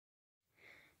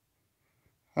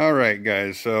Alright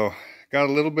guys, so got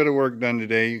a little bit of work done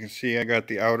today. You can see I got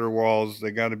the outer walls.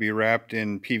 They got to be wrapped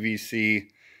in PVC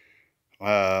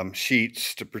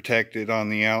sheets to protect it on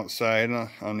the outside.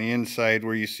 On the inside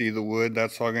where you see the wood,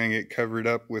 that's all going to get covered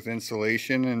up with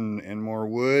insulation and more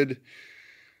wood.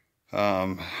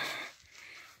 That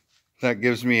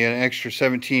gives me an extra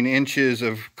 17 inches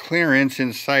of clearance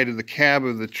inside of the cab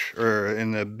of or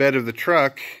in the bed of the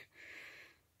truck,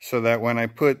 so that when I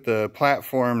put the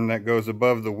platform that goes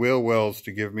above the wheel wells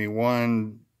to give me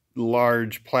one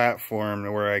large platform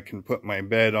where I can put my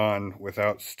bed on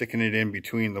without sticking it in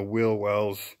between the wheel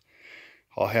wells,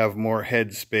 I'll have more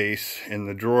head space and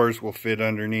the drawers will fit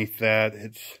underneath that.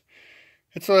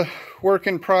 It's a work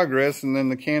in progress, and then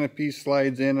the canopy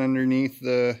slides in underneath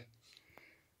the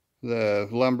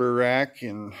lumber rack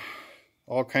and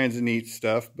all kinds of neat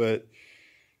stuff. But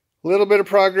a little bit of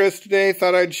progress today.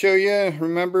 Thought I'd show you.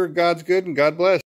 Remember, God's good and God bless.